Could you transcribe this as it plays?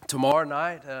Tomorrow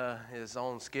night is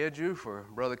on schedule for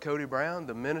Brother Cody Brown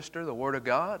to minister the Word of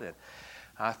God. And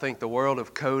I think the world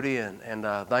of Cody and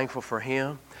thankful for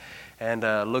him. And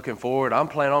looking forward, I'm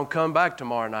planning on coming back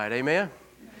tomorrow night. Amen?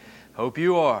 Hope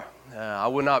you are. I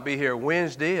will not be here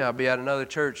Wednesday. I'll be at another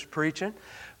church preaching.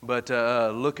 But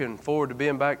looking forward to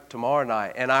being back tomorrow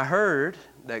night. And I heard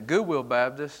that Goodwill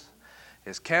Baptist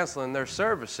is canceling their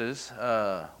services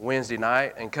Wednesday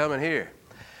night and coming here.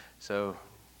 So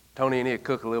Tony, you need to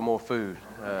cook a little more food.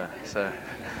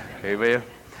 Amen.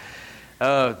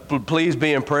 Please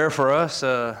be in prayer for us.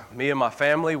 Me and my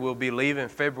family will be leaving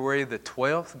February the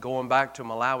 12th, going back to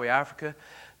Malawi, Africa,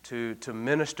 to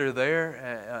minister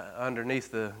there underneath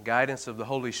the guidance of the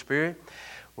Holy Spirit.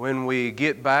 When we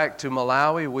get back to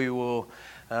Malawi, we will,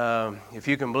 if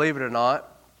you can believe it or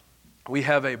not, we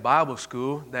have a Bible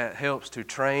school that helps to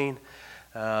train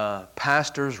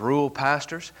pastors, rural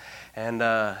pastors. And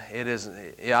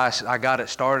I got it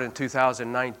started in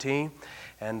 2019,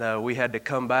 and we had to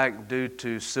come back due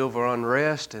to civil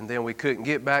unrest, and then we couldn't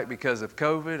get back because of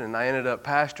COVID, and I ended up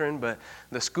pastoring, but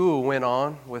the school went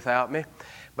on without me.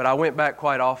 But I went back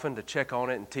quite often to check on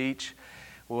it and teach.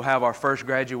 We'll have our first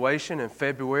graduation in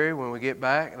February when we get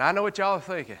back, and I know what y'all are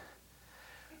thinking.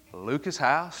 Lucas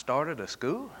House started a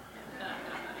school?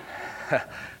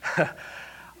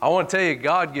 I want to tell you,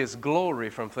 God gets glory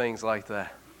from things like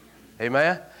that.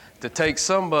 Amen? To take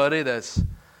somebody that's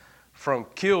from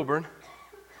Kilburn,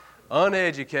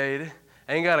 uneducated,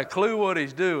 ain't got a clue what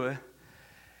he's doing,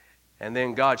 and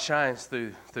then God shines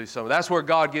through some. That's where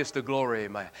God gets the glory,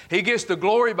 amen. He gets the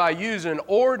glory by using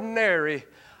ordinary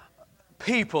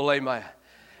people, amen.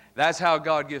 That's how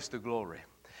God gets the glory.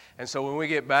 And so when we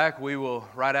get back, we'll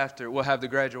have the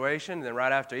graduation, and then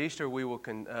right after Easter, we will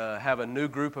have a new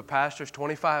group of pastors,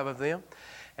 25 of them.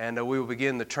 And we will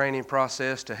begin the training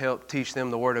process to help teach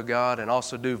them the Word of God and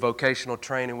also do vocational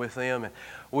training with them. And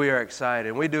we are excited.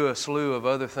 And we do a slew of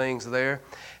other things there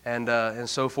and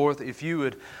so forth. If you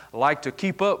would like to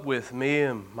keep up with me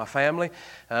and my family,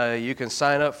 you can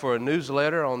sign up for a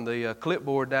newsletter on the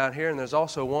clipboard down here. And there's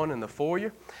also one in the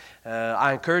foyer.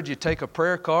 I encourage you to take a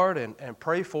prayer card and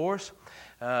pray for us.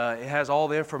 It has all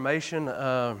the information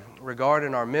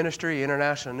regarding our ministry,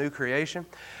 International New Creation.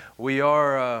 We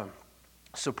are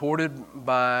supported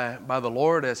by the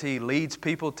Lord as He leads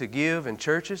people to give in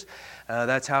churches.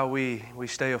 That's how we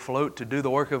stay afloat to do the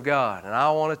work of God. And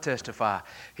I want to testify,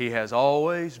 He has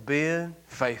always been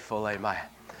faithful, amen.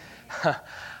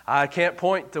 I can't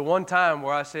point to one time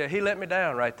where I said, He let me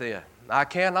down right there. I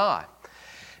cannot.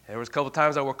 There was a couple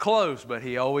times I were close, but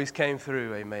He always came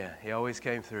through, amen. He always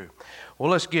came through. Well,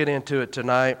 let's get into it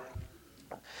tonight.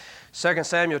 2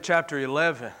 Samuel chapter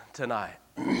 11 tonight.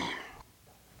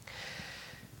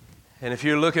 And if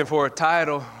you're looking for a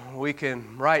title, we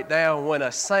can write down, When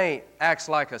a Saint Acts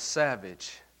Like a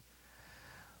Savage.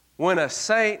 When a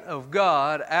saint of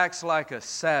God acts like a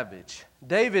savage.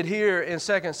 David here in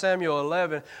 2 Samuel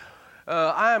 11,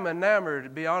 I am enamored, to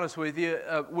be honest with you,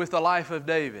 with the life of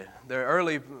David. The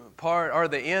early part, or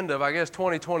the end of,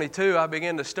 2022, I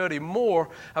began to study more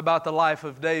about the life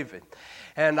of David.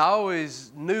 And I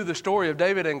always knew the story of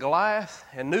David and Goliath,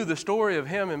 and knew the story of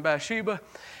him and Bathsheba,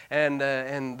 and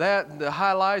that the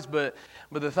highlights. But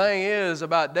the thing is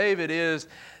about David is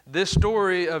this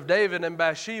story of David and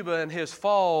Bathsheba and his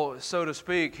fall, so to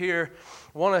speak. Here,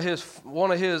 one of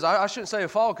his. I shouldn't say a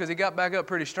fall because he got back up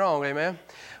pretty strong, amen.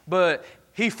 But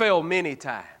he failed many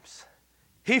times.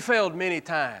 He failed many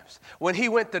times. When he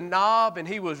went to Nob and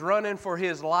he was running for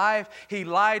his life, he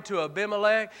lied to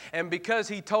Abimelech. And because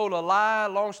he told a lie,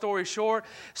 long story short,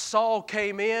 Saul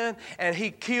came in and he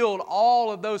killed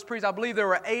all of those priests. I believe there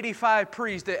were 85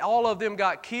 priests. All of them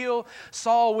got killed.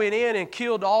 Saul went in and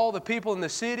killed all the people in the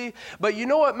city. But you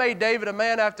know what made David a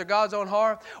man after God's own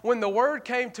heart? When the word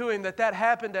came to him that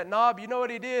happened at Nob, you know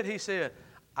what he did? He said,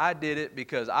 I did it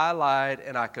because I lied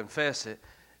and I confess it.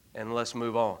 And let's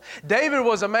move on. David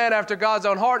was a man after God's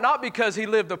own heart, not because he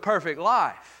lived a perfect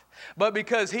life, but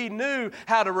because he knew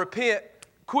how to repent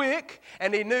quick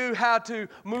and he knew how to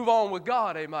move on with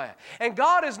God, amen. And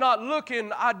God is not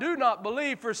looking, I do not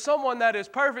believe, for someone that is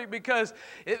perfect because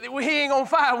he ain't going to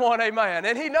find one, amen.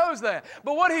 And He knows that.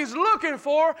 But what He's looking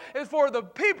for is for the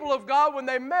people of God, when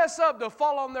they mess up, to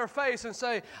fall on their face and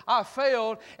say, I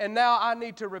failed and now I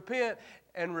need to repent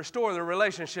and restore the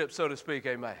relationship, so to speak,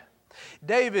 amen.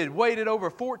 David waited over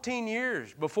 14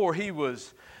 years before he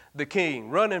was the king,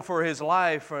 running for his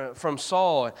life from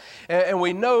Saul. And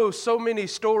we know so many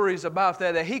stories about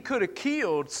that he could have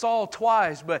killed Saul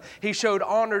twice, but he showed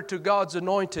honor to God's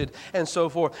anointed and so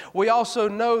forth. We also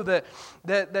know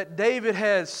that David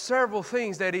had several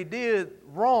things that he did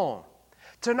wrong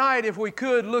Tonight, if we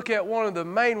could look at one of the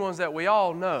main ones that we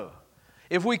all know.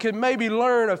 If we could maybe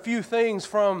learn a few things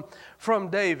from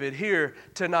David here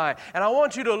tonight. And I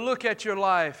want you to look at your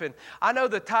life. And I know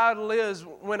the title is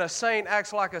When a Saint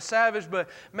Acts Like a Savage, but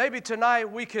maybe tonight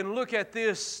we can look at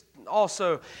this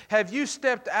also. Have you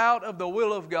stepped out of the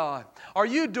will of God? Are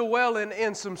you dwelling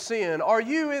in some sin? Are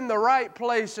you in the right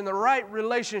place, in the right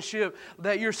relationship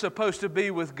that you're supposed to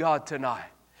be with God tonight?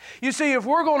 You see, if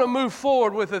we're going to move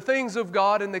forward with the things of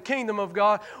God and the kingdom of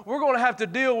God, we're going to have to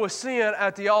deal with sin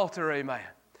at the altar, amen.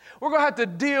 We're going to have to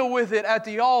deal with it at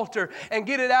the altar and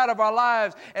get it out of our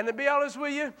lives. And to be honest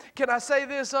with you, can I say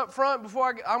this up front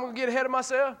before I'm going to get ahead of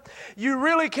myself? You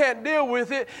really can't deal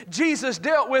with it. Jesus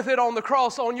dealt with it on the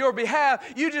cross on your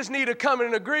behalf. You just need to come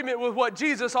in agreement with what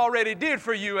Jesus already did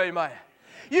for you, amen.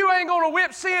 You ain't going to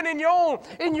whip sin in your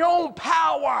own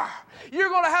power. You're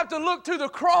going to have to look to the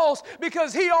cross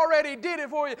because He already did it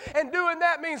for you. And doing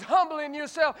that means humbling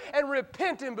yourself and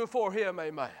repenting before Him.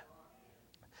 Amen.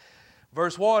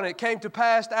 Verse 1, it came to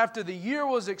pass after the year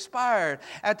was expired,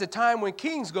 at the time when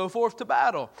kings go forth to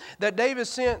battle, that David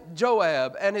sent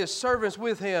Joab and his servants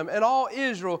with him and all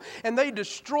Israel, and they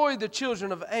destroyed the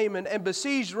children of Ammon and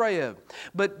besieged Raab.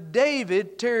 But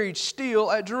David tarried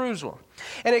still at Jerusalem.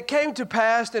 And it came to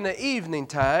pass in the evening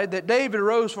tide that David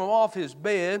rose from off his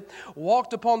bed,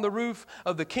 walked upon the roof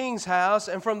of the king's house,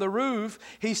 and from the roof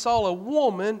he saw a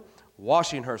woman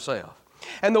washing herself.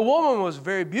 And the woman was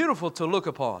very beautiful to look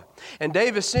upon. And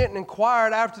David sent and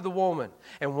inquired after the woman.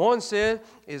 And one said,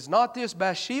 Is not this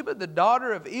Bathsheba, the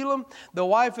daughter of Elam, the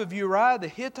wife of Uriah the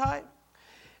Hittite?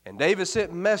 And David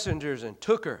sent messengers and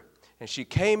took her. And she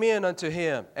came in unto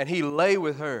him, and he lay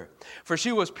with her. For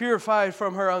she was purified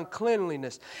from her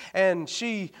uncleanliness, and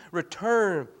she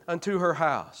returned unto her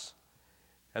house.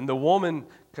 And the woman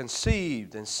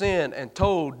conceived and sinned and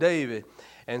told David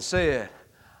and said,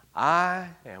 I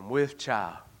am with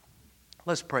child.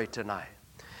 Let's pray tonight.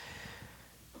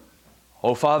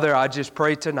 Oh, Father, I just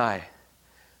pray tonight.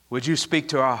 Would you speak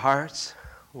to our hearts?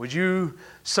 Would you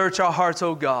search our hearts,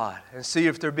 oh God, and see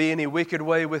if there be any wicked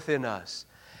way within us?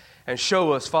 And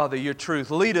show us, Father, your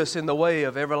truth. Lead us in the way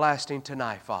of everlasting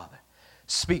tonight, Father.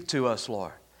 Speak to us,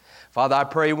 Lord. Father, I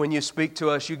pray when you speak to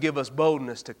us, you give us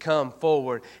boldness to come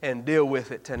forward and deal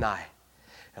with it tonight.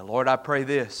 And Lord, I pray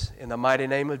this in the mighty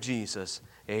name of Jesus.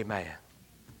 Amen.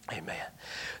 Amen.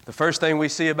 The first thing we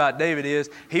see about David is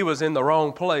he was in the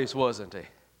wrong place, wasn't he?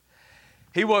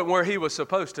 He wasn't where he was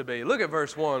supposed to be. Look at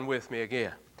verse 1 with me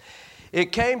again.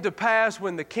 It came to pass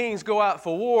when the kings go out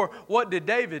for war, what did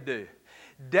David do?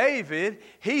 David,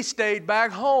 he stayed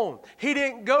back home. He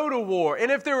didn't go to war.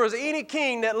 And if there was any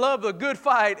king that loved a good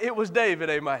fight, it was David,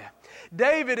 amen.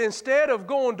 David, instead of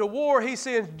going to war, he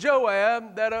sends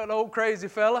Joab, that old crazy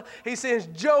fella, he sends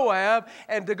Joab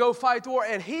and to go fight the war,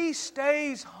 and he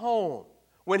stays home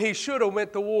when he should have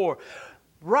went to war.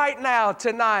 Right now,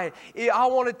 tonight, I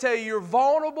want to tell you, you're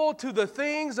vulnerable to the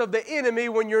things of the enemy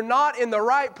when you're not in the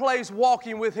right place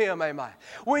walking with him, amen.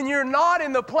 When you're not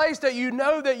in the place that you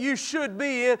know that you should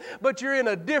be in, but you're in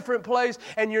a different place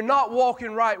and you're not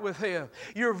walking right with him.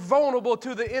 You're vulnerable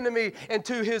to the enemy and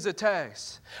to his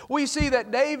attacks. We see that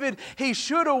David, he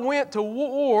should have went to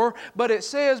war, but it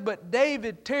says, but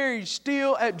David tarried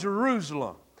still at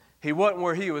Jerusalem. He wasn't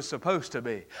where he was supposed to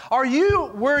be. Are you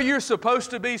where you're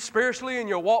supposed to be spiritually in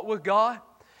your walk with God?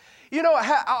 You know,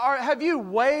 have you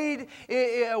weighed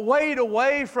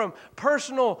away from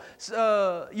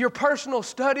your personal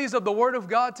studies of the Word of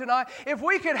God tonight? If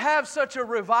we could have such a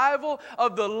revival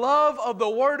of the love of the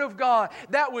Word of God,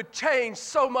 that would change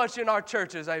so much in our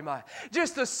churches, amen.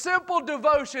 Just a simple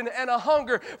devotion and a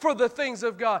hunger for the things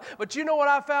of God. But you know what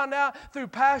I found out through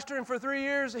pastoring for 3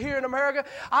 years here in America?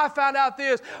 I found out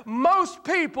this: most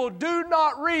people do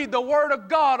not read the Word of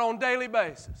God on a daily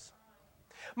basis.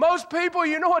 Most people,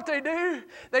 you know what they do?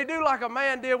 They do like a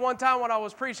man did one time when I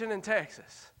was preaching in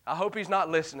Texas. I hope he's not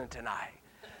listening tonight.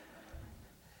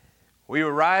 We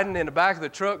were riding in the back of the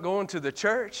truck going to the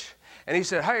church, and he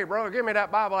said, hey, brother, give me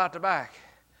that Bible out the back.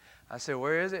 I said,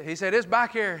 where is it? He said, it's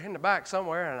back here in the back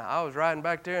somewhere. And I was riding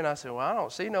back there, and I said, well, I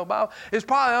don't see no Bible. It's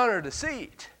probably under the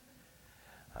seat.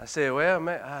 I said, well,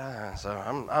 man, so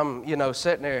I'm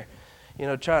sitting there,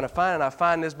 trying to find it. I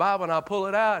find this Bible, and I pull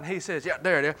it out, and he says, yeah,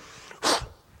 there it is.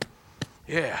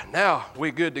 Yeah, now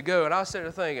we're good to go. And I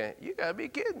started thinking, you got to be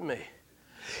kidding me.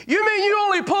 You mean you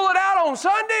only pull it out on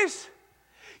Sundays?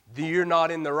 you're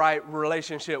not in the right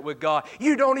relationship with God.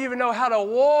 You don't even know how to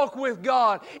walk with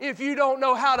God if you don't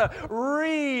know how to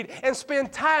read and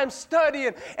spend time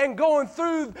studying and going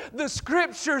through the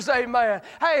Scriptures, amen.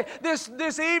 Hey, this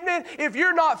evening, if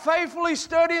you're not faithfully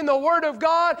studying the Word of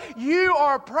God, you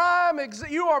are prime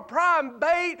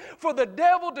bait for the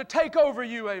devil to take over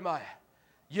you, amen.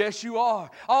 Yes, you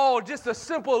are. Oh, just a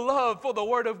simple love for the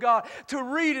Word of God, to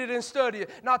read it and study it,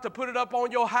 not to put it up on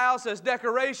your house as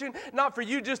decoration, not for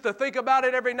you just to think about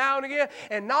it every now and again,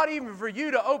 and not even for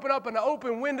you to open up an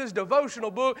open windows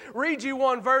devotional book, read you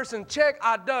one verse and check,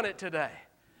 I done it today.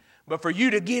 But for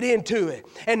you to get into it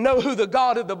and know who the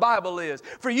God of the Bible is,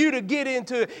 for you to get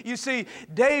into it. You see,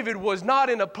 David was not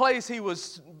in a place he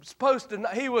was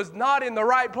not in the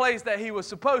right place that he was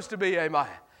supposed to be, amen.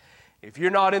 If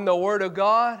you're not in the Word of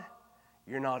God,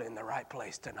 you're not in the right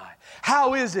place tonight.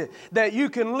 How is it that you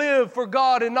can live for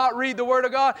God and not read the Word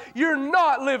of God? You're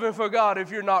not living for God if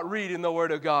you're not reading the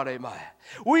Word of God, amen.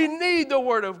 We need the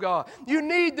Word of God. You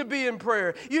need to be in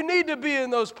prayer. You need to be in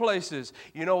those places.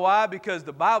 You know why? Because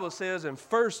the Bible says in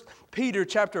 1 Peter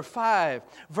chapter 5,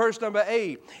 verse number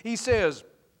 8, he says,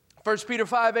 1 Peter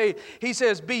 5:8, he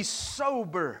says, be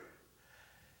sober,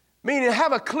 meaning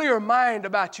have a clear mind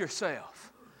about yourself.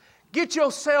 Get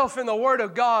yourself in the Word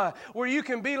of God where you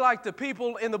can be like the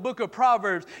people in the book of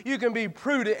Proverbs. You can be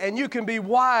prudent and you can be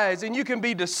wise and you can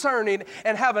be discerning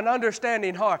and have an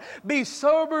understanding heart. Be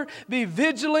sober, be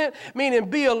vigilant, meaning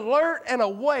be alert and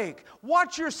awake.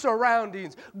 Watch your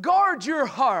surroundings. Guard your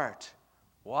heart.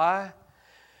 Why?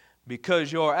 Because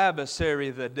your adversary,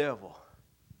 the devil,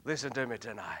 listen to me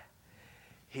tonight,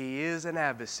 he is an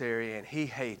adversary and he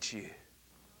hates you.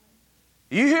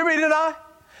 You hear me tonight?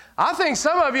 I think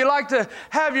some of you like to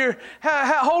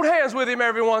hold hands with him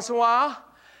every once in a while.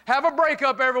 Have a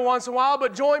breakup every once in a while,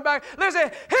 but join back.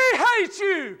 Listen, he hates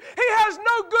you. He has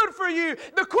no good for you.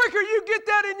 The quicker you get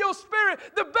that in your spirit,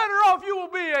 the better off you will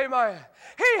be, amen.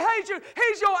 He hates you.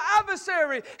 He's your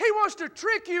adversary. He wants to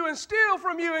trick you and steal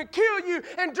from you and kill you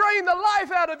and drain the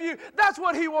life out of you. That's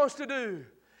what he wants to do.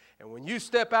 And when you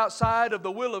step outside of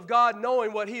the will of God,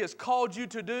 knowing what he has called you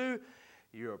to do,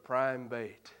 you're a prime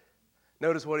bait.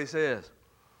 Notice what he says.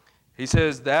 He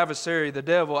says, the adversary, the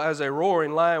devil, as a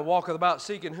roaring lion, walketh about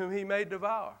seeking whom he may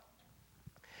devour.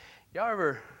 Y'all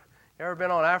ever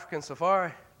been on African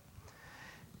safari?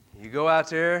 You go out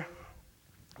there.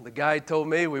 The guide told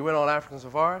me, we went on African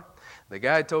safari. The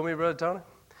guide told me, Brother Tony,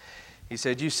 he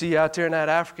said, you see out there in that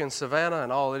African savanna,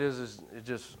 and all it is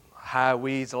just high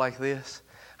weeds like this,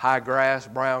 high grass,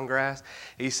 brown grass.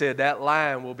 He said, that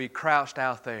lion will be crouched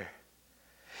out there.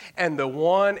 And the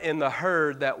one in the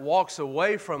herd that walks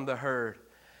away from the herd,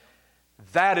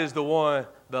 that is the one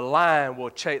the lion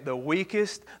will chase. The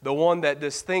weakest, the one that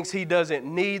just thinks he doesn't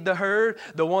need the herd,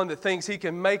 the one that thinks he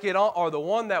can make it on, or the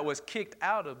one that was kicked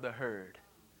out of the herd.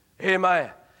 Amen.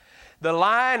 The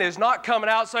lion is not coming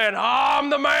out saying,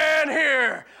 I'm the man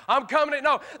here. I'm coming in.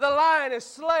 No, the lion is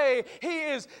slay. He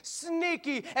is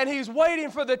sneaky, and he's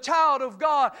waiting for the child of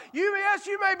God. Yes,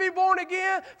 you may be born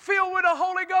again, filled with the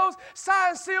Holy Ghost,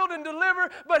 signed, sealed, and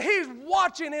delivered, but he's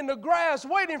watching in the grass,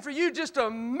 waiting for you just to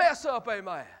mess up,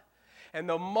 amen. And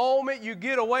the moment you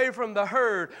get away from the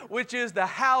herd, which is the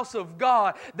house of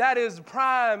God, that is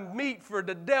prime meat for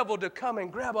the devil to come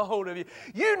and grab a hold of you.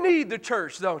 You need the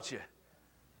church, don't you?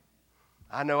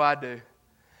 I know I do.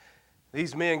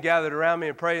 These men gathered around me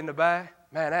and prayed in the back.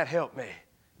 Man, that helped me.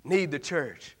 Need the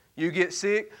church. You get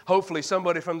sick, hopefully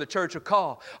somebody from the church will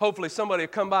call. Hopefully somebody will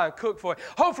come by and cook for you.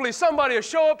 Hopefully somebody will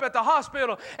show up at the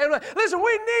hospital and listen,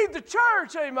 we need the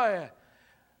church, amen.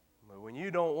 But when you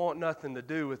don't want nothing to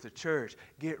do with the church,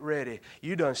 get ready.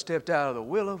 You done stepped out of the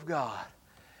will of God.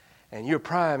 And you're a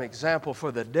prime example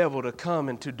for the devil to come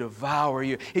and to devour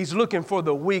you. He's looking for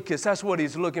the weakest. That's what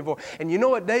he's looking for. And you know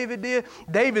what David did?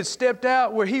 David stepped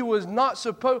out where he was not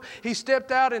supposed. He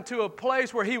stepped out into a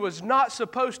place where he was not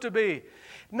supposed to be.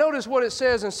 Notice what it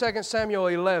says in 2 Samuel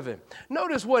 11.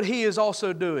 Notice what he is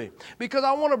also doing. Because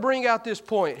I want to bring out this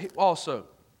point also.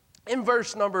 In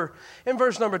verse number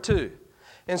 2,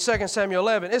 in 2 Samuel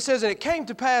 11, it says, and it came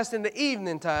to pass in the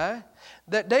evening time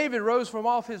that David rose from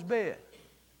off his bed.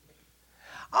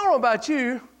 I don't know about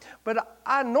you, but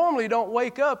I normally don't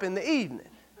wake up in the evening.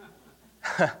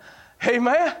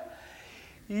 Amen?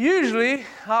 Usually,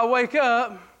 I wake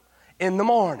up in the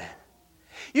morning.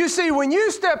 You see, when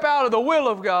you step out of the will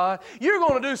of God, you're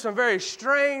going to do some very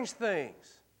strange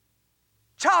things.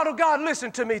 Child of God, listen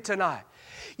to me tonight.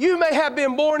 You may have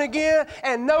been born again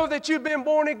and know that you've been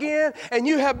born again and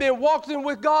you have been walking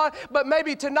with God, but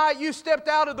maybe tonight you stepped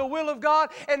out of the will of God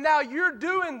and now you're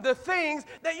doing the things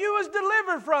that you was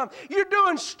delivered from. You're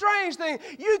doing strange things.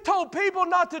 You told people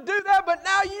not to do that, but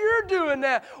now you're doing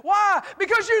that. Why?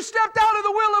 Because you stepped out of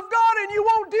the will of God and you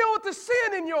won't deal with the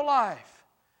sin in your life.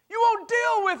 You won't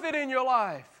deal with it in your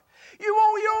life. You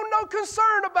don't no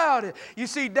concern about it. You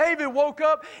see, David woke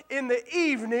up in the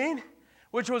evening,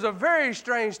 which was a very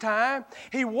strange time.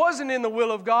 He wasn't in the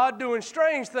will of God doing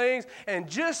strange things, and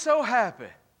just so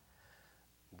happened,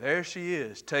 there she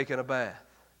is taking a bath.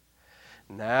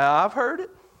 Now, I've heard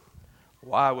it.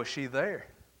 Why was she there?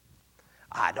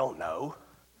 I don't know.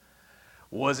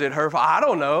 Was it her? I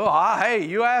don't know. Hey,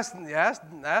 you ask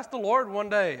the Lord one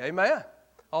day. Amen.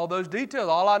 All those details.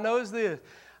 All I know is this.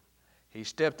 He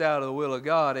stepped out of the will of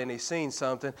God and he seen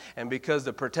something, and because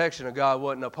the protection of God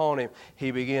wasn't upon him,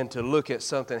 he began to look at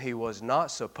something he was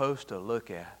not supposed to look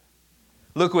at.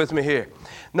 Look with me here.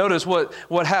 Notice what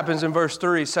happens in verse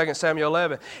 3, 2 Samuel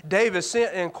 11. David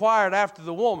sent and inquired after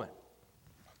the woman.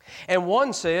 And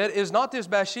one said, "Is not this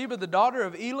Bathsheba the daughter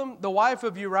of Elam, the wife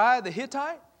of Uriah the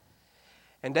Hittite?"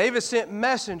 And David sent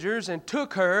messengers and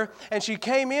took her, and she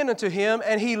came in unto him,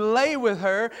 and he lay with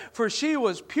her, for she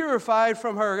was purified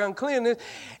from her uncleanness,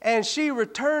 and she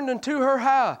returned unto her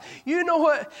house. You know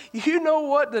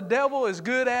what the devil is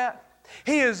good at?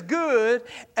 He is good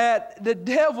at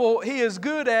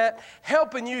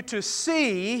helping you to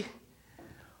see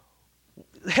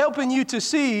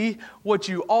what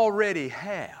you already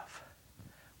have.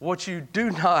 What you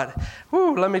do not,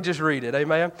 let me just read it,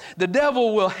 amen. The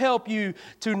devil will help you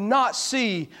to not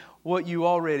see what you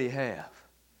already have.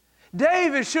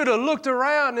 David should have looked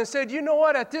around and said, you know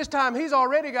what, at this time he's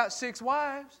already got 6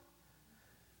 wives.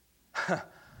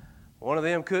 One of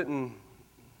them couldn't,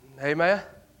 amen.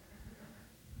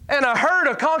 And a herd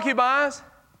of concubines.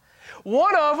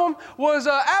 One of them was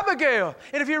Abigail.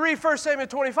 And if you read 1 Samuel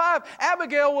 25,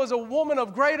 Abigail was a woman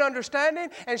of great understanding,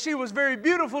 and she was very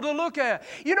beautiful to look at.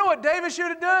 You know what David should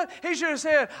have done? He should have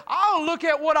said, I'll look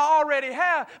at what I already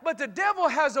have. But the devil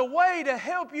has a way to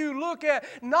help you look at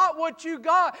not what you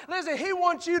got. Listen, he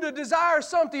wants you to desire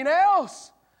something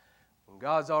else.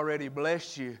 God's already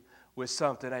blessed you with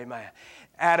something, amen.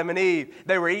 Adam and Eve,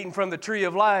 they were eating from the tree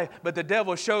of life, but the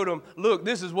devil showed them, look,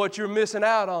 this is what you're missing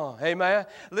out on, amen.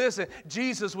 Listen,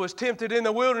 Jesus was tempted in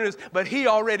the wilderness, but he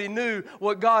already knew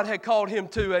what God had called him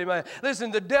to, amen.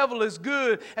 Listen, the devil is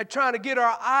good at trying to get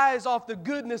our eyes off the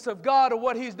goodness of God or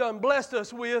what he's done blessed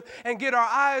us with and get our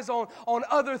eyes on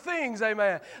other things,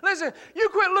 amen. Listen, you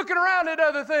quit looking around at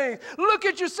other things. Look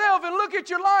at yourself and look at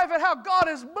your life and how God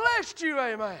has blessed you,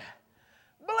 amen.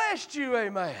 Blessed you,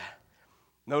 amen.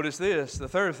 Notice this, the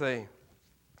third thing.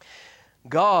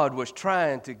 God was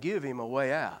trying to give him a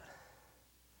way out.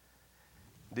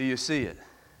 Do you see it?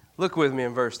 Look with me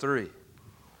in verse 3.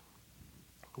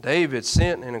 David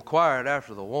sent and inquired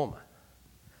after the woman.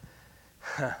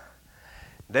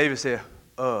 David said,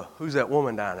 who's that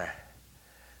woman down there?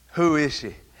 Who is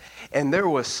she? And there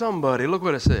was somebody, look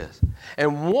what it says.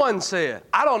 And one said,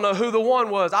 I don't know who the one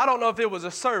was. I don't know if it was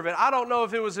a servant. I don't know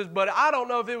if it was his buddy. I don't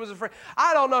know if it was a friend.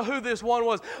 I don't know who this one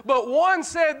was. But one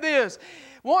said this.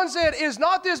 One said, is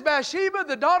not this Bathsheba,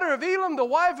 the daughter of Elam, the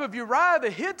wife of Uriah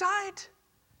the Hittite?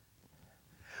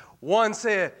 One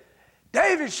said,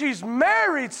 David, she's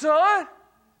married, son.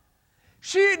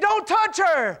 Don't touch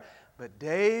her. But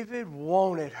David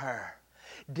wanted her.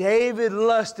 David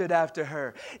lusted after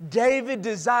her. David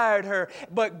desired her,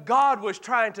 but God was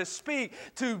trying to speak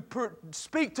to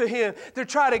him to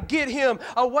try to get him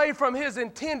away from his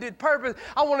intended purpose.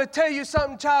 I want to tell you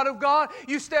something, child of God.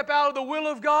 You step out of the will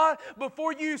of God,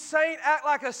 before you act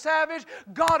like a savage,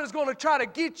 God is going to try to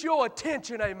get your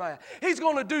attention, amen. He's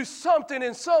going to do something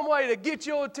in some way to get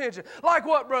your attention. Like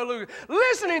what, Brother Lucas?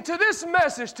 Listening to this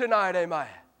message tonight, amen.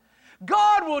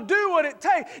 God will do what it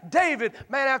takes. David,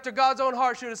 man after God's own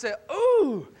heart, should have said,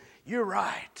 ooh, you're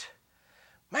right.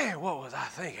 Man, what was I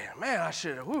thinking? Man, I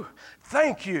should have,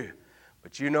 thank you.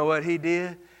 But you know what he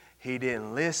did? He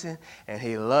didn't listen, and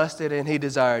he lusted, and he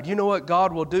desired. You know what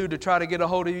God will do to try to get a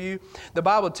hold of you? The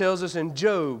Bible tells us in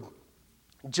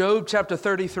Job chapter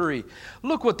 33.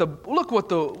 Look what the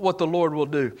Lord will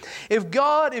do.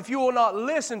 If you will not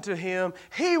listen to him,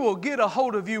 he will get a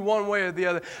hold of you one way or the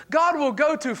other. God will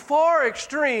go to far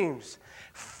extremes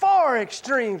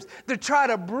to try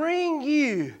to bring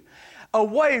you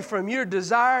away from your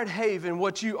desired haven,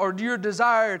 or your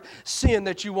desired sin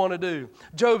that you want to do.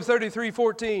 Job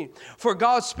 33:14. For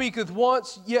God speaketh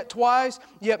once, yet twice,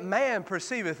 yet man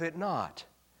perceiveth it not.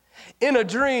 In a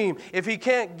dream, if he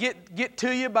can't get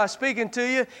to you by speaking to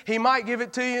you, he might give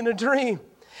it to you in a dream.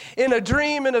 In a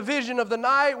dream and a vision of the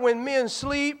night, when men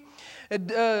sleep,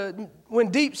 when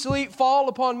deep sleep fall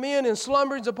upon men and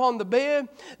slumberings upon the bed,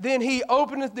 then he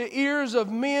openeth the ears of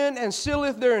men and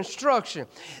sealeth their instruction,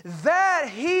 that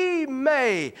he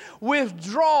may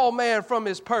withdraw man from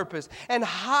his purpose and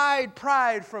hide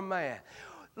pride from man.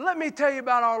 Let me tell you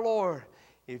about our Lord.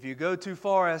 If you go too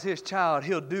far as His child,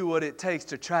 He'll do what it takes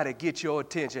to try to get your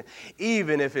attention,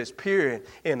 even if it's peering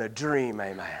in a dream,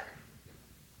 amen.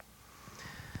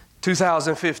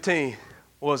 2015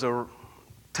 was a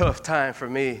tough time for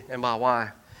me and my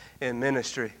wife in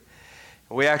ministry.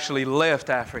 We actually left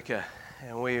Africa,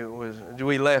 and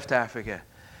we left Africa.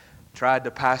 Tried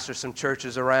to pastor some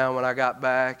churches around when I got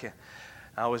back, and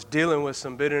I was dealing with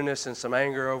some bitterness and some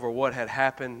anger over what had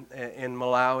happened in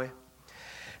Malawi.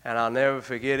 And I'll never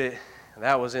forget it.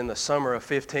 That was in the summer of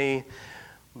 15.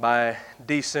 By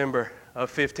December of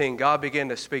 15, God began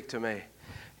to speak to me.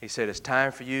 He said, it's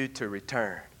time for you to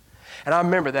return. And I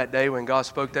remember that day when God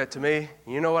spoke that to me.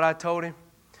 You know what I told Him?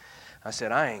 I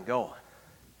said, I ain't going.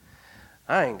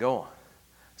 I ain't going.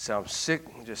 So I'm sick,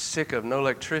 just sick of no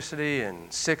electricity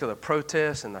and sick of the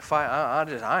protests and the fight.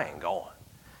 I ain't going.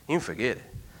 You can forget it.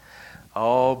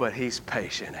 Oh, but He's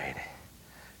patient, ain't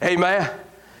He? Amen.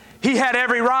 He had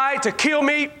every right to kill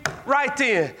me right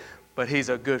then, but He's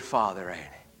a good Father, ain't He?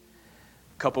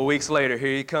 A couple weeks later,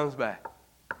 here He comes back.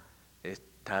 It's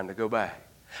time to go back.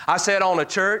 I sat on a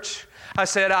church.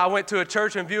 I went to a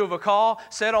church in view of a call,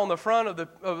 sat on the front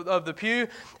of the pew,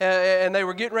 and they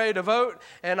were getting ready to vote.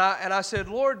 And I said,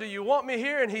 Lord, do you want me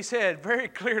here? And He said very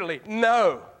clearly,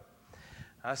 no.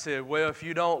 I said, well, if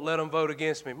you don't, let them vote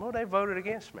against me. Well, they voted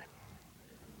against me.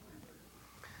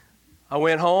 I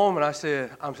went home and I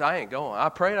said, I ain't going. I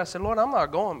prayed. I said, Lord, I'm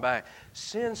not going back.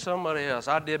 Send somebody else.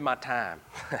 I did my time.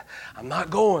 I'm not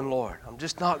going, Lord. I'm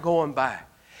just not going back.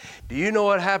 Do you know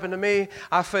what happened to me?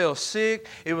 I fell sick.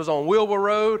 It was on Wilbur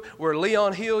Road where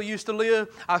Leon Hill used to live.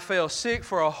 I fell sick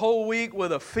for a whole week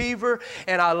with a fever,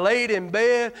 and I laid in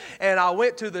bed, and I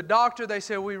went to the doctor. They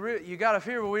said, you got a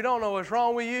fever. We don't know what's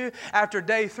wrong with you. After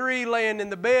day 3, laying in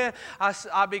the bed,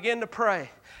 I began to pray.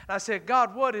 And I said,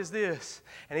 God, what is this?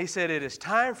 And He said, it is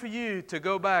time for you to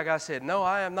go back. I said, no,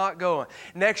 I am not going.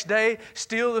 Next day,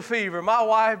 still the fever. My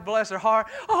wife, bless her heart,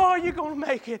 oh, you're going to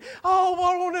make it. Oh,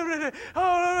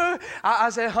 what? I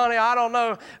said, honey, I don't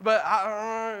know.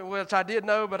 Which I did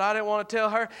know, but I didn't want to tell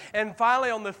her. And finally,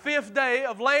 on the 5th day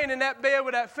of laying in that bed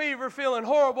with that fever, feeling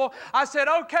horrible, I said,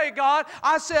 okay, God.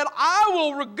 I said, I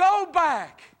will go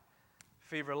back.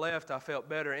 Fever left. I felt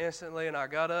better instantly, and I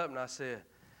got up and I said,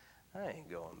 I ain't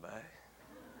going back.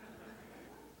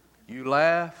 You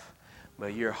laugh,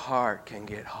 but your heart can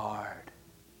get hard.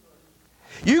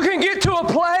 You can get to a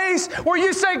place where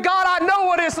you say, God, I know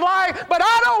what it's like, but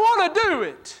I don't want to do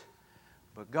it.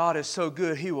 But God is so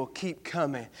good, He will keep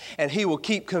coming, and He will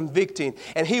keep convicting,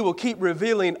 and He will keep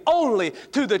revealing only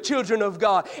to the children of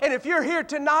God. And if you're here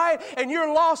tonight and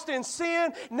you're lost in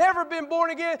sin, never been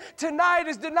born again, tonight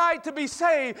is the night to be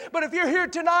saved. But if you're here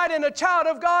tonight and a child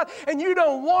of God and you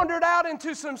done wandered out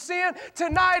into some sin,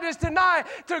 tonight is the night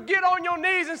to get on your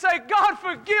knees and say, God,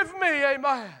 forgive me,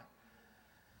 amen.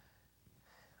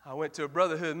 I went to a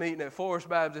brotherhood meeting at Forest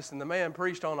Baptist, and the man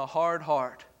preached on a hard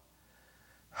heart.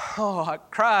 Oh, I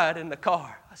cried in the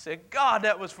car. I said, God,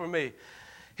 that was for me.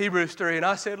 Hebrews 3. And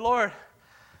I said, Lord,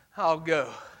 I'll go.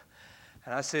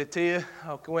 And I said, Tia,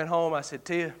 I went home. I said,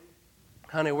 Tia,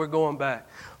 honey, we're going back.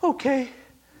 Okay,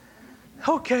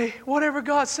 whatever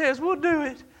God says, we'll do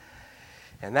it.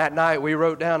 And that night we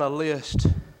wrote down a list.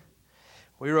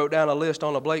 We wrote down a list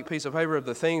on a blank piece of paper of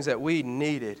the things that we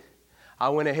needed. I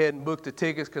went ahead and booked the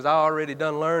tickets because I already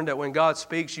done learned that when God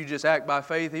speaks, you just act by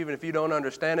faith. Even if you don't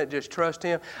understand it, just trust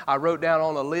Him. I wrote down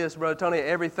on the list, Brother Tony,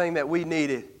 everything that we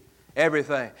needed.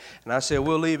 Everything. And I said,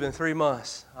 we'll leave in 3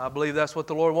 months. I believe that's what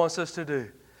the Lord wants us to do.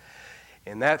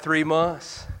 In that 3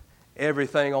 months,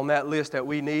 everything on that list that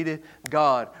we needed,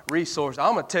 God resourced.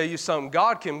 I'm going to tell you something.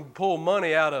 God can pull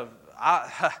money out of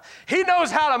He knows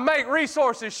how to make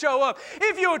resources show up.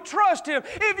 If you'll trust Him,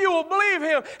 if you will believe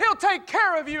Him, He'll take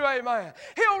care of you, amen.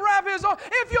 He'll wrap His arms.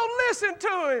 If you'll listen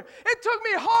to Him. It took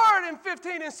me hard in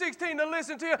 15 and 16 to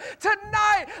listen to Him.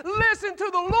 Tonight, listen to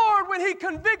the Lord when He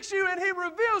convicts you and He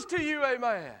reveals to you,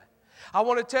 amen. I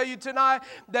want to tell you tonight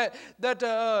that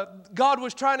God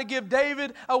was trying to give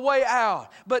David a way out.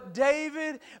 But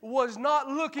David was not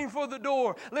looking for the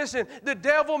door. Listen, the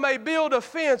devil may build a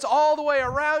fence all the way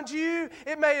around you.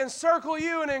 It may encircle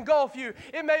you and engulf you.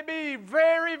 It may be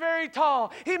very, very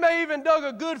tall. He may even dug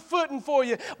a good footing for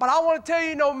you. But I want to tell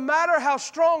you, no matter how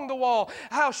strong the wall,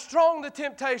 how strong the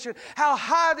temptation, how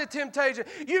high the temptation,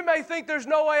 you may think there's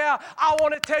no way out. I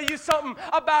want to tell you something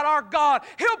about our God.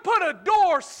 He'll put a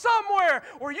door somewhere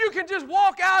where you can just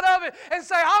walk out of it and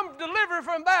say, I'm delivered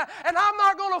from that, and I'm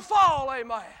not going to fall,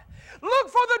 amen. Look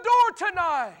for the door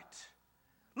tonight.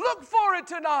 Look for it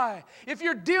tonight. If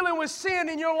you're dealing with sin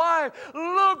in your life,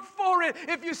 look for it.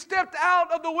 If you stepped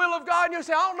out of the will of God and you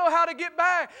say, I don't know how to get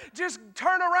back, just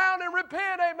turn around and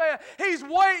repent, amen. He's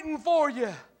waiting for you.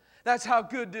 That's how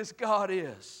good this God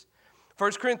is.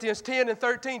 1 Corinthians 10 and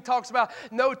 13 talks about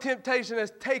no temptation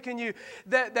has taken you,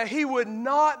 that He would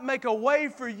not make a way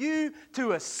for you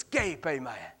to escape,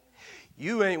 amen.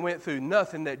 You ain't went through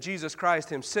nothing that Jesus Christ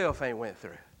Himself ain't went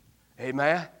through,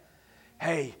 amen.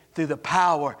 Hey, through the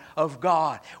power of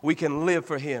God, we can live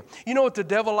for Him. You know what the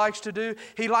devil likes to do?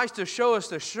 He likes to show us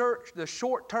the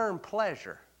short-term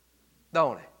pleasure,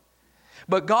 don't he?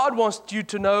 But God wants you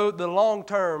to know the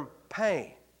long-term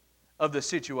pain of the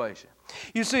situation.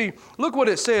 You see, look what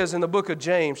it says in the book of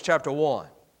James, chapter 1.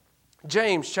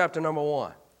 James, chapter number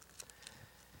 1.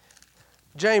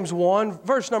 James 1,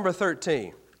 verse number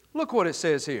 13. Look what it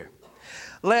says here.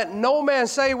 Let no man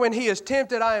say when he is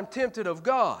tempted, I am tempted of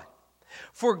God.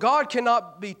 For God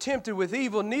cannot be tempted with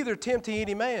evil, neither tempt He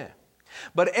any man.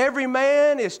 But every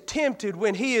man is tempted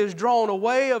when he is drawn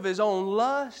away of his own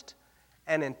lust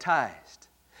and enticed.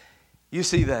 You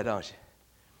see that, don't you?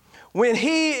 When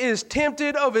he is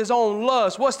tempted of his own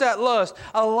lust, what's that lust?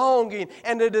 A longing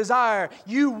and a desire.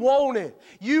 You want it.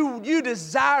 You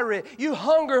desire it. You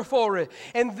hunger for it.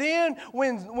 And then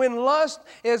when lust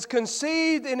is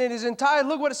conceived and it is enticed,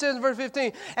 look what it says in verse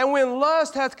 15. And when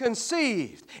lust hath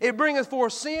conceived, it bringeth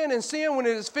forth sin, and sin, when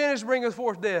it is finished, bringeth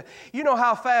forth death. You know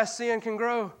how fast sin can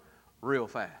grow? Real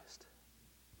fast.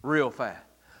 Real fast.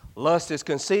 Lust is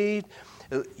conceived.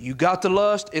 You got the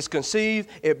lust, it's conceived,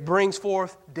 it brings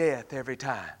forth death every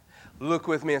time. Look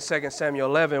with me in 2 Samuel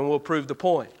 11 and we'll prove the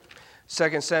point.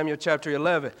 2 Samuel chapter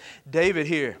 11. David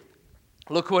here,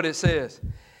 look what it says.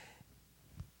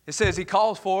 It says he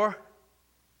calls for,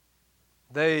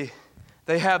 they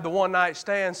have the one night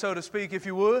stand, so to speak, if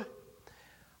you would.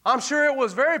 I'm sure it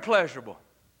was very pleasurable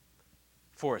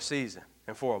for a season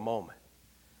and for a moment.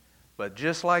 But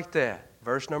just like that,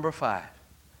 verse number 5.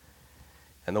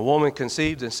 And the woman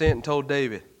conceived and sent and told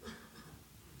David,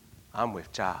 I'm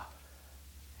with child.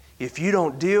 If you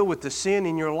don't deal with the sin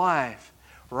in your life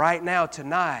right now,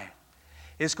 tonight,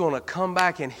 it's going to come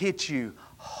back and hit you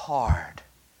hard.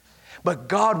 But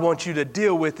God wants you to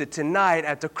deal with it tonight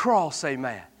at the cross,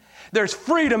 amen. There's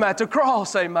freedom at the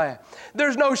cross, amen.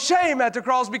 There's no shame at the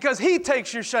cross because He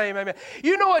takes your shame, amen.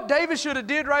 You know what David should have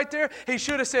did right there? He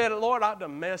should have said, Lord, I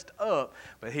done messed up.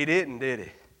 But he didn't, did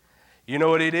he? You know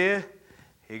what he did?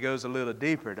 He goes a little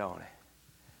deeper, don't he?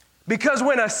 Because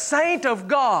when a saint of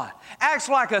God acts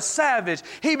like a savage,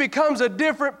 he becomes a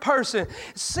different person.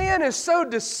 Sin is so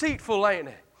deceitful, ain't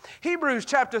it? Hebrews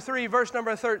chapter 3, verse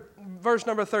number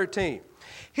 13.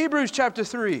 Hebrews chapter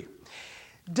 3.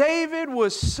 David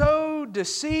was so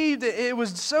deceived, it was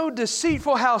so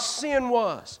deceitful how sin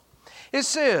was. It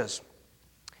says,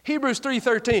 Hebrews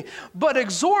 3:13, but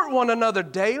exhort one another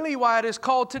daily while it is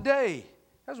called today.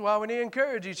 That's why we need to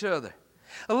encourage each other.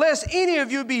 Unless any of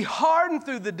you be hardened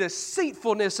through the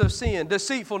deceitfulness of sin.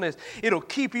 Deceitfulness, it'll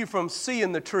keep you from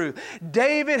seeing the truth.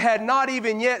 David had not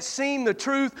even yet seen the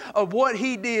truth of what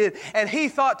he did, and he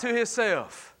thought to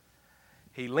himself,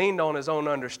 he leaned on his own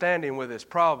understanding with his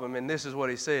problem, and this is what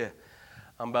he said,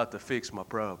 I'm about to fix my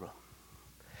problem.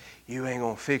 You ain't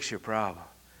going to fix your problem.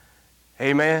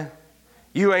 Amen?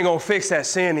 You ain't going to fix that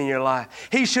sin in your life.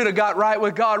 He should have got right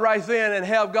with God right then and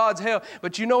have God's help.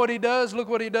 But you know what he does? Look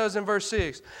what he does in verse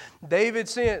 6. David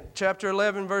sent, chapter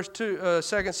 11, verse 2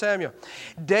 Samuel.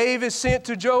 David sent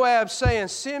to Joab, saying,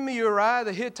 send me Uriah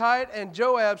the Hittite. And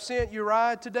Joab sent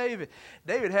Uriah to David.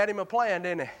 David had him a plan,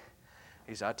 didn't he?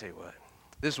 He said, I tell you what,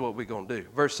 this is what we're going to do.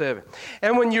 Verse 7.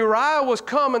 And when Uriah was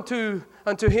come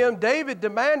unto him, David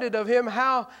demanded of him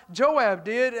how Joab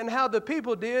did and how the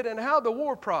people did and how the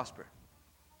war prospered.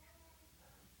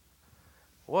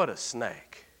 What a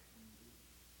snake.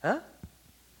 Huh?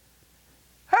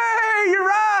 Hey,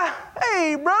 Uriah.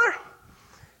 Hey, brother.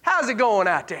 How's it going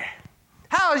out there?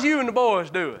 How's you and the boys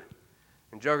doing?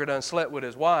 And Jugger done slept with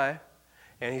his wife,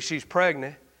 and she's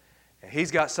pregnant, and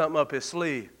he's got something up his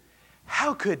sleeve.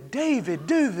 how could David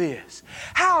do this?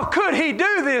 How could he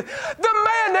do this? The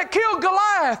man that killed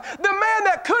Goliath, the man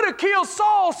that could have killed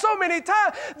Saul so many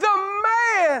times, the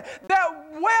man that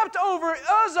wept over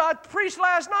Uzzah, I preached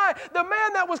last night, the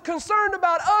man that was concerned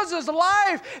about Uzzah's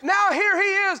life, now here he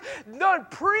is, done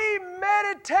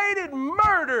premeditated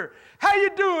murder. How you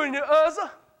doing,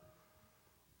 Uzzah?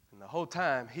 And the whole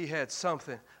time he had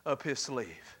something up his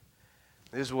sleeve.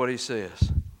 This is what he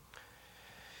says.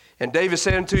 And David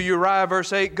said unto Uriah,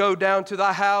 verse 8, go down to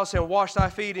thy house and wash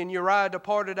thy feet. And Uriah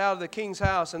departed out of the king's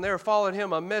house, and there followed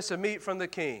him a mess of meat from the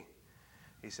king.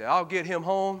 He said, I'll get him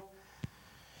home.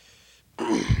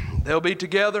 They'll be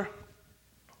together.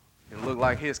 It'll look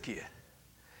like his kid.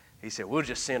 He said, we'll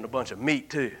just send a bunch of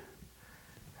meat too.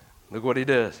 Look what he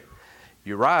does.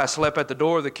 Uriah slept at the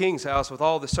door of the king's house with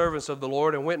all the servants of the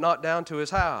Lord, and went not down to his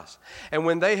house. And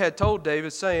when they had told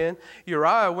David, saying,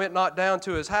 Uriah went not down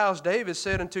to his house, David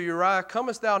said unto Uriah,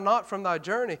 comest thou not from thy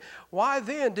journey? Why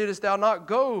then didst thou not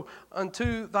go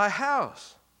unto thy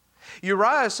house?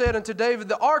 Uriah said unto David,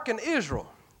 the ark and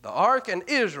Israel. The ark and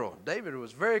Israel. David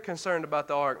was very concerned about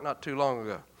the ark not too long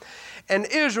ago. And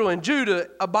Israel and Judah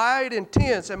abide in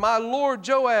tents, and my lord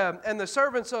Joab and the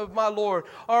servants of my lord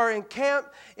are encamped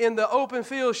in the open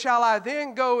field. Shall I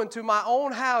then go into my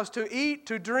own house to eat,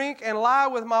 to drink, and lie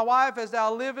with my wife as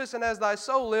thou livest and as thy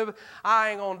soul liveth?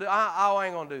 I ain't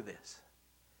gonna do this.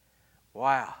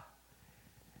 Wow.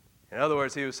 In other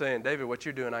words, he was saying, David, what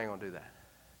you're doing, I ain't gonna do that.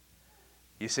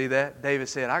 You see that? David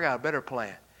said, I got a better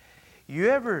plan. You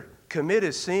ever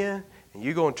committed sin and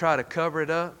you're going to try to cover it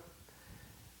up?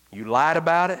 You lied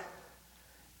about it,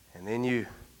 and then you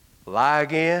lie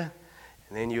again,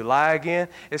 and then you lie again.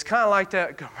 It's kind of like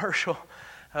that commercial,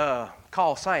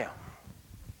 Call Sam.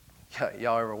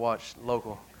 Y'all ever watch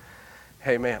local?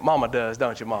 Hey, man, Mama does,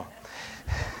 don't you, Mom?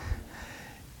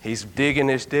 He's digging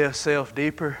himself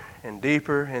deeper and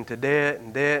deeper into debt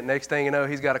and debt. Next thing you know,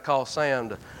 he's got to call Sam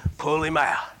to pull him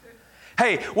out.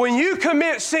 Hey, when you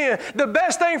commit sin, the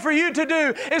best thing for you to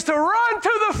do is to run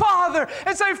to the Father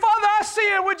and say, Father, I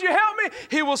sin. Would you help me?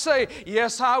 He will say,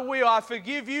 yes, I will. I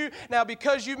forgive you. Now,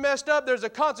 because you messed up, there's a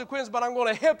consequence, but I'm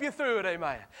going to help you through it.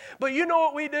 Amen. But you know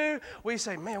what we do? We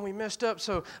say, man, we messed up,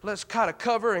 so let's kind of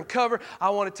cover and cover. I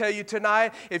want to tell you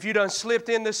tonight, if you done slipped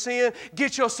into sin,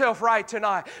 get yourself right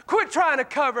tonight. Quit trying to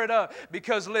cover it up,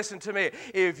 because listen to me.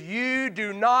 If you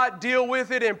do not deal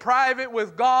with it in private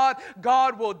with God,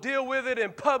 God will deal with it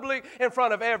in public in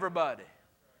front of everybody.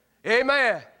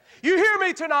 Amen. You hear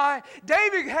me tonight?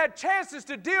 David had chances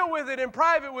to deal with it in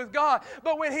private with God,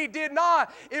 but when he did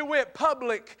not, it went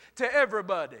public to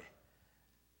everybody.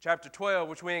 Chapter 12,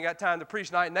 which we ain't got time to preach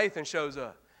tonight, Nathan shows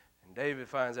up. And David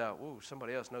finds out, whoa,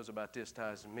 somebody else knows about this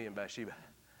ties than me and Bathsheba.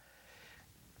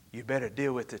 You better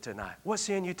deal with it tonight. What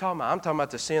sin you talking about? I'm talking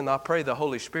about the sin that I pray the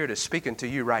Holy Spirit is speaking to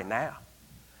you right now.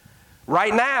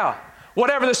 Right now.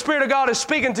 Whatever the Spirit of God is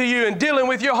speaking to you and dealing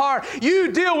with your heart,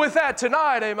 you deal with that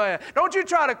tonight, amen. Don't you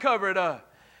try to cover it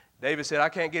up. David said, I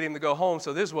can't get him to go home,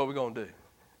 so this is what we're going to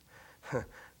do.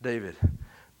 David,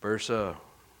 verse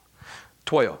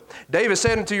 12. David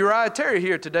said unto Uriah, tarry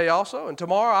here today also, and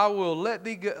tomorrow I will let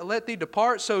thee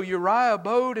depart. So Uriah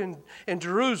abode in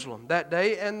Jerusalem that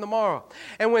day and the morrow.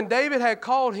 And when David had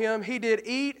called him, he did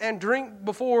eat and drink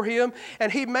before him,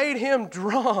 and he made him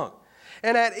drunk.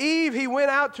 And at eve he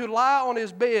went out to lie on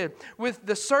his bed with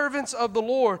the servants of the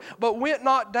Lord, but went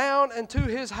not down into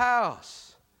his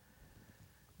house.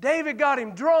 David got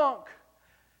him drunk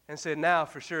and said, now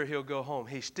for sure he'll go home.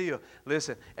 He still,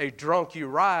 listen, a drunk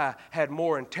Uriah had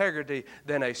more integrity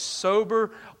than a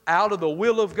sober, out of the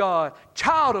will of God,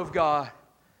 child of God.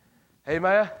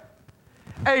 Amen?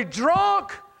 A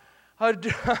drunk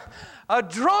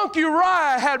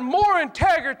Uriah had more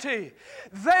integrity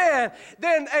than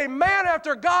a man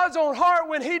after God's own heart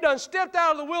when he done stepped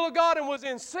out of the will of God and was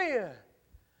in sin.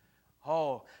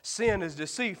 Oh, sin is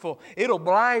deceitful. It'll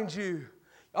blind you.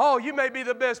 Oh, you may be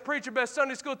the best preacher, best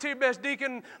Sunday school teacher, best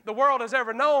deacon the world has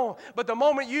ever known. But the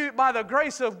moment you, by the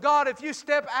grace of God, if you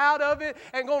step out of it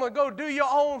and going to go do your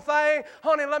own thing,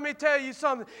 honey, let me tell you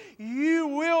something. You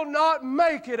will not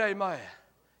make it, amen.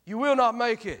 You will not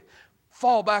make it.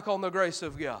 Fall back on the grace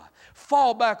of God.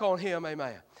 Fall back on Him,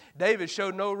 amen. David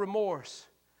showed no remorse.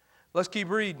 Let's keep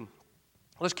reading.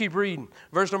 Let's keep reading.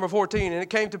 Verse number 14. And it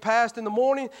came to pass in the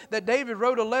morning that David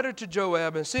wrote a letter to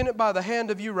Joab and sent it by the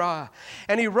hand of Uriah.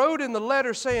 And he wrote in the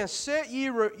letter saying, set ye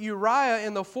Uriah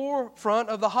in the forefront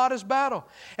of the hottest battle,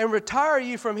 and retire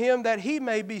ye from him that he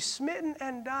may be smitten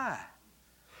and die.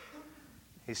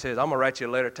 He says, I'm going to write you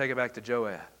a letter, take it back to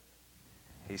Joab.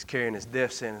 He's carrying his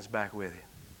death sentence back with him.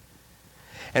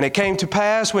 And it came to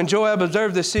pass when Joab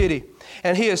observed the city,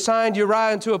 and he assigned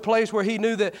Uriah into a place where he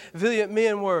knew that valiant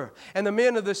men were. And the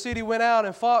men of the city went out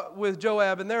and fought with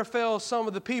Joab, and there fell some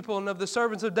of the people and of the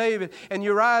servants of David. And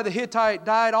Uriah the Hittite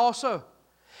died also.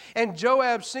 And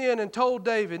Joab sinned and told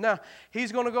David. Now,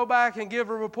 he's going to go back and give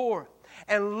a report.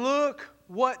 And look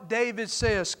what David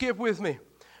says. Skip with me.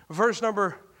 Verse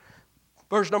number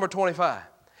 25.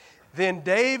 Then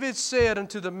David said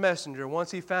unto the messenger,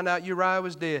 once he found out Uriah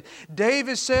was dead,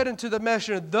 David said unto the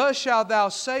messenger, Thus shalt thou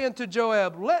say unto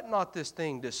Joab, Let not this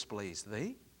thing displease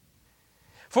thee.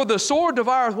 For the sword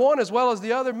devoureth one as well as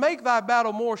the other. Make thy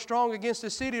battle more strong against the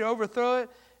city to overthrow it,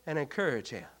 and encourage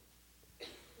him.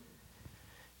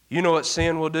 You know what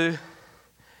sin will do?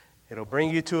 It'll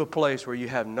bring you to a place where you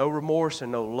have no remorse and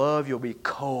no love. You'll be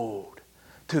cold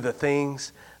to the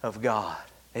things of God.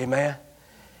 Amen?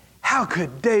 How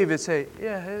could David say,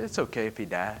 yeah, it's okay if he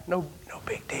died. No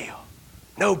big deal.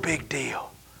 No big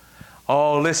deal.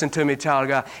 Oh, listen to me, child of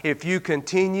God. If you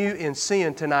continue in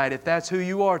sin tonight, if that's who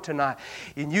you are tonight,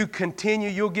 and you continue,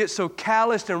 you'll get so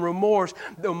calloused and remorse.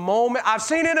 The moment, I've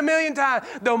seen it a million times,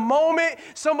 the moment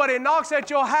somebody knocks at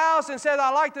your house and says,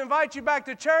 I'd like to invite you back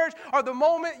to church, or the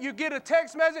moment you get a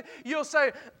text message, you'll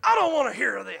say, I don't want to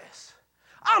hear this.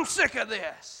 I'm sick of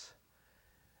this.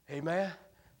 Amen?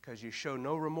 Because you show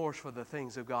no remorse for the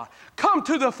things of God. Come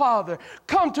to the Father.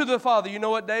 Come to the Father. You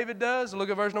know what David does? Look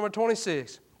at verse number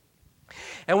 26.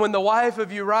 And when the wife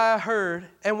of Uriah heard,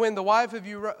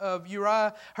 that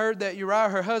Uriah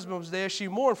her husband was there, she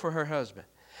mourned for her husband.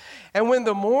 And when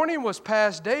the morning was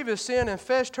past, David sent and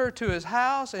fetched her to his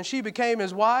house, and she became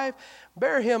his wife,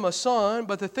 bare him a son.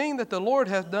 But the thing that the Lord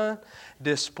hath done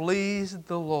displeased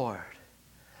the Lord.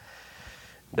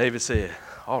 David said,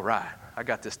 all right, I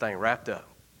got this thing wrapped up.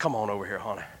 Come on over here,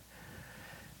 honey.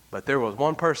 But there was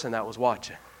one person that was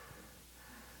watching.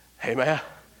 Amen.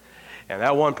 And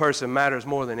that one person matters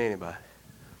more than anybody.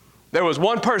 There was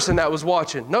one person that was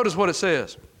watching. Notice what it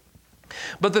says.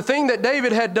 But the thing that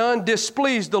David had done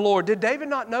displeased the Lord. Did David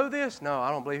not know this? No,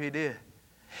 I don't believe he did.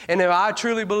 And if I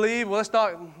truly believe, well, let's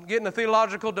not get in a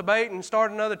theological debate and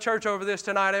start another church over this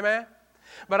tonight, amen?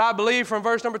 But I believe from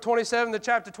verse number 27 to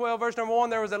chapter 12, verse number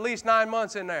 1, there was at least 9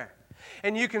 months in there.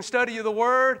 And you can study the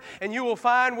Word, and you will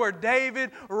find where David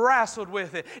wrestled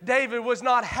with it. David was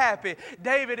not happy.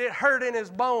 David, it hurt in his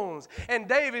bones. And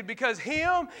David, because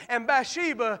him and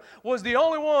Bathsheba was the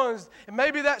only ones, and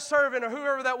maybe that servant or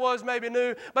whoever that was maybe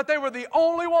knew, but they were the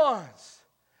only ones.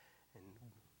 And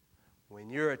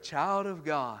when you're a child of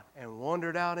God and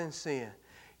wandered out in sin,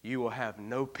 you will have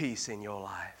no peace in your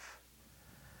life.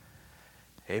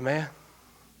 Amen.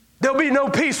 There'll be no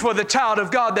peace for the child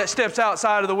of God that steps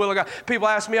outside of the will of God. People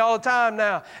ask me all the time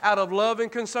now, out of love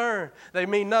and concern, they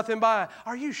mean nothing by it.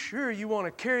 Are you sure you want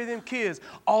to carry them kids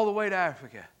all the way to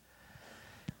Africa?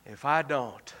 If I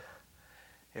don't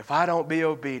be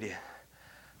obedient,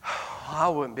 I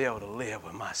wouldn't be able to live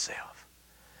with myself.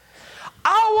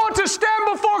 I want to stand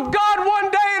before God one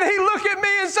day and He look at me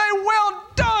and say, well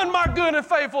done, my good and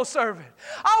faithful servant.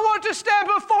 I want to stand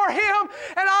before Him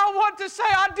and I want to say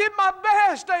I did my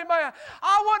best, amen.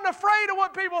 I wasn't afraid of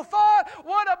what people thought.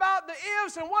 What about the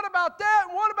ifs and what about that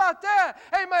and what about that?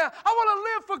 Amen. I want to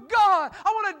live for God. I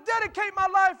want to dedicate my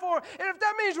life for Him. And if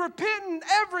that means repenting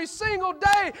every single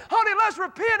day, honey, let's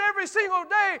repent every single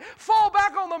day. Fall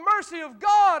back on the mercy of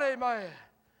God, amen.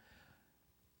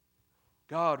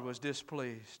 God was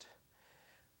displeased.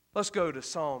 Let's go to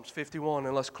Psalms 51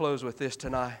 and let's close with this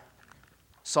tonight.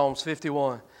 Psalms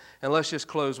 51, and let's just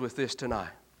close with this tonight.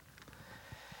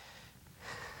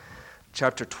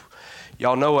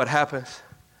 Y'all know what happens.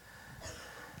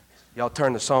 Y'all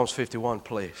turn to Psalms 51,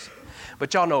 please.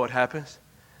 But y'all know what happens.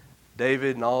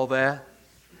 David and all that.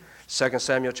 2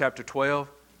 Samuel chapter 12,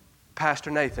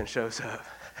 Pastor Nathan shows up.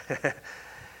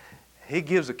 He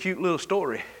gives a cute little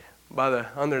story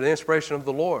under the inspiration of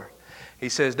the Lord. He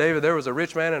says, David, there was a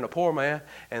rich man and a poor man,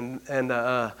 and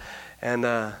the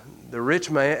rich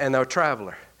man and a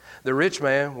traveler. The rich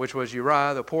man, which was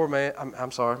Uriah, the poor man,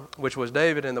 which was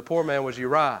David, and the poor man was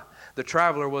Uriah. The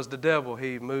traveler was the devil.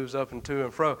 He moves up and to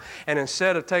and fro. And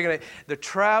instead of taking it, the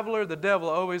traveler, the devil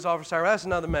always offers sacrifice. That's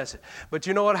another message. But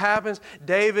you know what happens?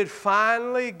 David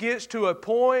finally gets to a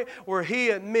point where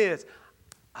he admits,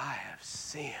 I have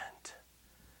sinned.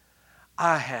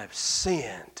 I have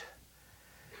sinned.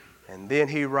 And then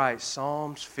he writes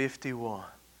Psalms 51.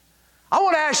 I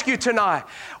want to ask you tonight,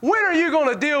 when are you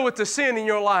going to deal with the sin in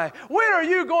your life? When are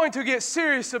you going to get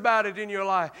serious about it in your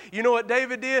life? You know what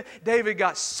David did? David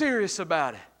got serious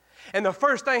about it. And the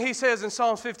first thing he says in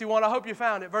Psalms 51, I hope you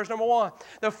found it, verse number 1.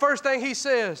 The first thing he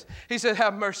says,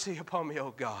 have mercy upon me,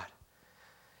 O God.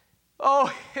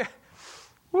 Oh,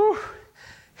 Woo.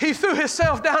 He threw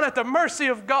himself down at the mercy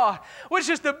of God, which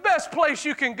is the best place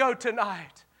you can go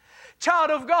tonight.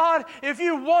 Child of God, if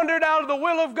you wandered out of the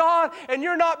will of God and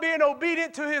you're not being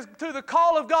obedient to the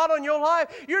call of God on your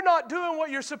life, you're not doing what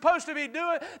you're supposed to be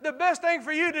doing, the best thing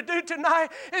for you to do tonight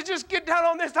is just get down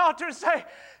on this altar and say,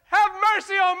 have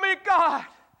mercy on me, God.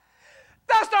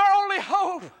 That's our only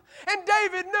hope. And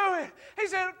David knew it. He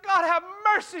said, God, have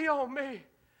mercy on me.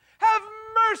 Have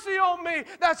mercy on me.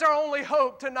 That's our only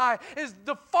hope tonight, is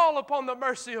to fall upon the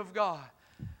mercy of God.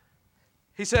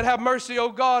 He said, have mercy, O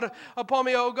God, upon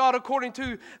me, O God, according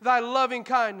to thy loving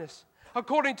kindness.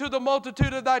 According to the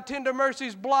multitude of thy tender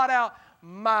mercies, blot out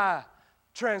my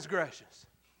transgressions.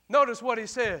 Notice what he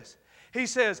says. He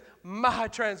says, my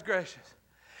transgressions.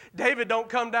 David don't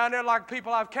come down there like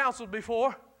people I've counseled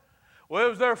before. Well, it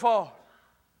was their fault.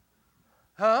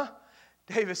 Huh?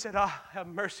 David said, have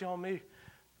mercy on me,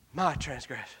 my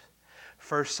transgressions.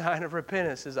 First sign of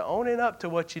repentance is owning up to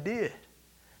what you did.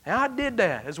 And I did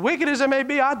that. As wicked as it may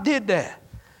be, I did that.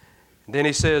 And then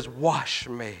he says, wash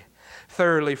me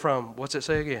thoroughly from, what's it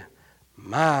say again?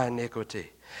 My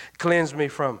iniquity. Cleanse me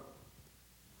from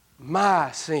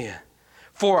my sin.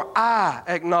 For I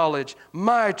acknowledge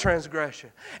my transgression,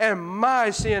 and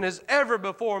my sin is ever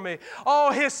before me.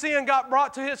 All his sin got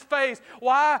brought to his face.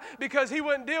 Why? Because he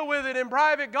wouldn't deal with it in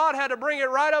private. God had to bring it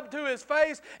right up to his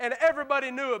face, and everybody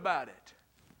knew about it.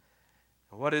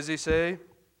 What does he say?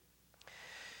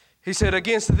 He said,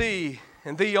 against thee,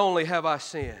 and thee only have I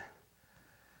sinned.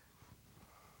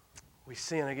 We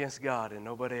sin against God and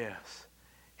nobody else.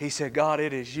 He said, God,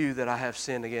 it is you that I have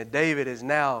sinned against. David is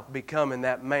now becoming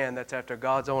that man that's after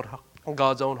God's own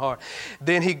heart.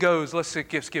 Then he goes, let's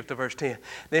skip to verse 10.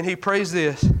 Then he prays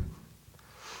this.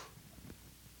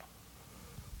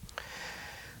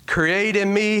 Create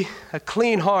in me a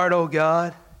clean heart, O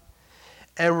God,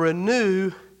 and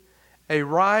renew a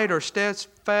right or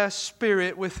steadfast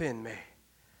spirit within me.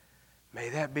 May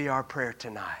that be our prayer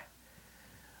tonight.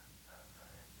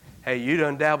 Hey, you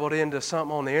done dabbled into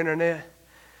something on the internet.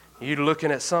 You're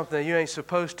looking at something you ain't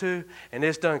supposed to, and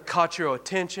it's done caught your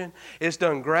attention. It's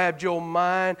done grabbed your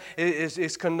mind.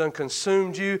 It's done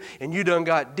consumed you, and you done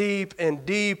got deep and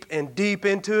deep and deep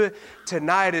into it.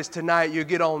 Tonight is tonight you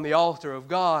get on the altar of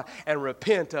God and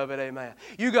repent of it, amen.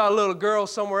 You got a little girl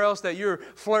somewhere else that you're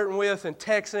flirting with and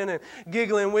texting and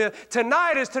giggling with.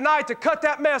 Tonight is tonight to cut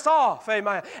that mess off,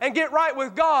 amen, and get right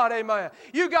with God, amen.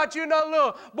 You got you another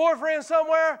little boyfriend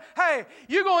somewhere. Hey,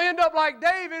 you're going to end up like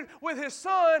David with his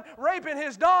son raping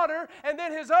his daughter, and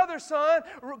then his other son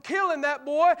killing that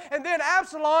boy, and then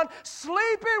Absalom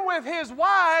sleeping with his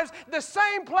wives, the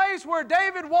same place where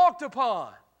David walked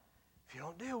upon. If you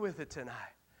don't deal with it tonight.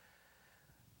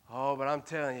 Oh, but I'm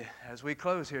telling you, as we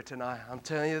close here tonight, I'm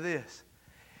telling you this.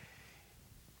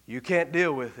 You can't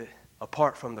deal with it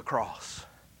apart from the cross.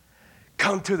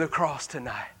 Come to the cross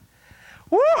tonight.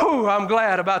 Woo! I'm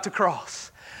glad about the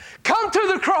cross. Come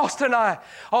to the cross tonight.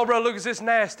 Oh, brother, look, is this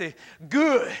nasty?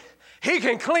 Good. He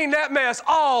can clean that mess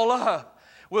all up.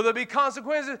 Will there be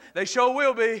consequences? They sure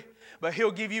will be. But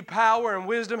he'll give you power and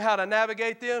wisdom how to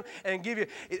navigate them and give you...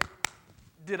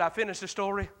 Did I finish the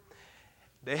story?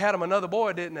 They had him another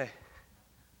boy, didn't they?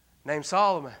 Named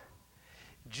Solomon.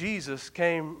 Jesus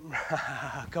came...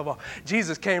 Come on.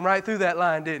 Jesus came right through that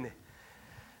line, didn't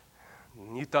he?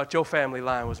 And you thought your family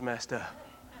line was messed up.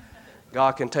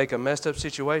 God can take a messed up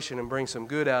situation and bring some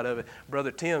good out of it.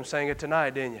 Brother Tim sang it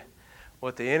tonight, didn't you?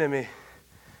 What the enemy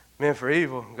meant for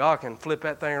evil, God can flip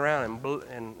that thing around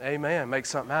and amen, make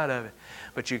something out of it.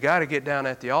 But you got to get down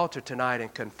at the altar tonight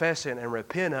and confess it and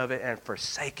repent of it and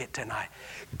forsake it tonight.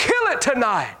 Kill it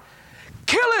tonight.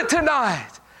 Kill it tonight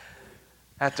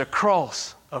at the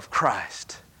cross of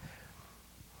Christ.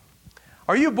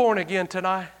 Are you born again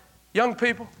tonight? Young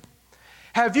people?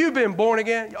 Have you been born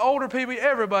again? Older people,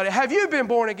 everybody, have you been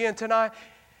born again tonight?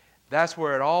 That's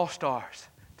where it all starts,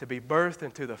 to be birthed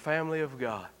into the family of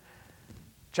God.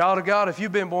 Child of God, if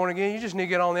you've been born again, you just need to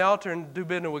get on the altar and do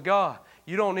business with God.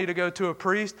 You don't need to go to a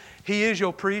priest. He is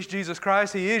your priest, Jesus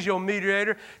Christ. He is your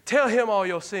mediator. Tell him all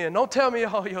your sin. Don't tell me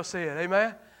all your sin.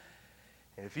 Amen?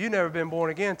 And if you've never been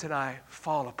born again tonight,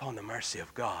 fall upon the mercy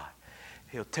of God.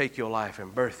 He'll take your life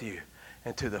and birth you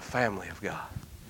into the family of God.